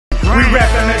We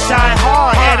reppin' the shine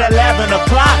hard at 11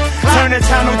 o'clock. Turn the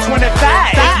channel 25.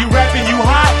 If you reppin', you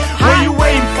hot. What you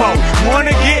waiting for?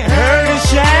 Wanna get heard and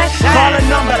shine? Call a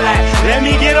number like, let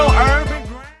me get on Urban Grind.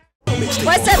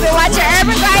 What's up? You're watching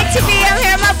Urban Grind TV. I'm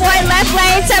here with my boy Left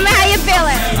Lane. Tell me how you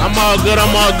feeling. I'm all good.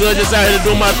 Just out here to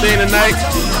do my thing tonight.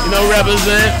 You know,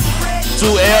 represent 2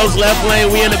 L's, Left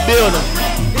Lane. We in the building.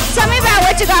 Tell me about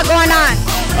what you got going on.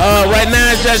 Right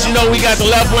now it's just, you know, we got the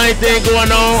Left Lane thing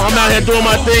going on. I'm out here doing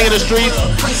my thing in the streets,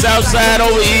 south side,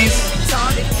 over east.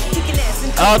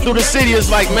 All through the city,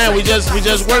 it's like, man, we just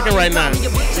working right now.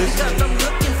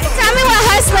 Tell me what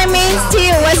hustling means to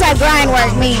you. What's that grind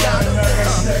work mean?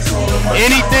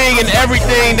 Anything and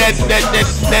everything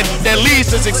that leads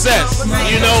to success.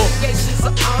 You know,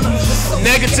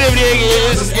 negativity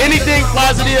is anything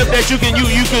positive that you can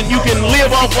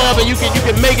live off of, and you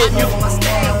can make it.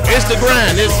 It's the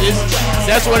grind.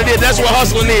 That's what it is. That's what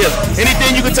hustling is.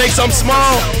 Anything you can take something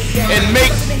small and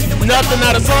make nothing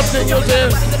out of something. You know what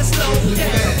I'm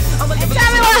saying?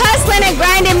 Tell me what hustling and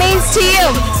grinding means to you.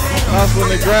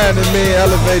 Hustling and grinding means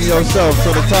elevating yourself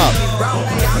to the top.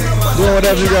 Doing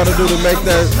whatever you got to do to make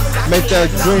that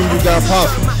dream you got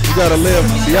possible. You got to live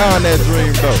beyond that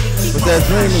dream though. But that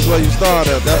dream is where you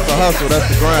start at. That's the hustle. That's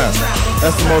the grind.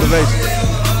 That's the motivation.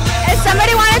 If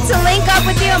somebody wanted to link up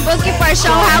with you and book you for a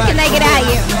show, how can they get at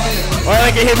you? Or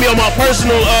they can hit me on my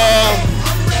personal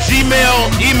Gmail,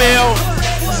 email,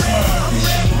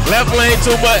 Left Lane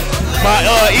too, but my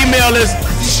email is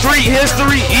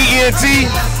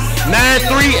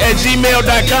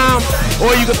streethistory.ent93@gmail.com,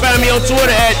 or you can find me on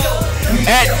Twitter at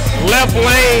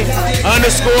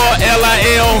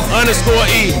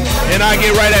leftLane_LIL_E, and I'll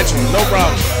get right at you, no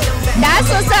problem.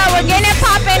 That's what's up. We're getting it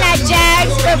poppin' at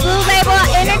Jags, the Blue Label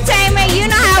Entertainment. You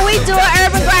know how we do it,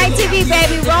 Urban Grind TV,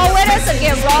 baby. Roll with us or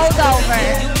get rolled over.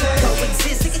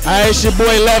 Alright, it's your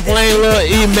boy Left Lane, Lil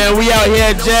E, man. We out here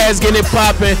at Jazz getting it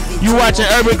poppin'. You watching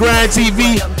Urban Grind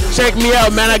TV? Check me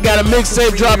out, man. I got a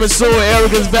mixtape dropping soon,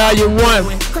 Arrogance Volume 1.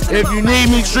 If you need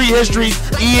me, Street History,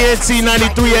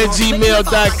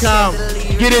 ENT93@gmail.com.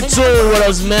 Get in tune with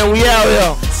us, man. We out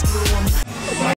here.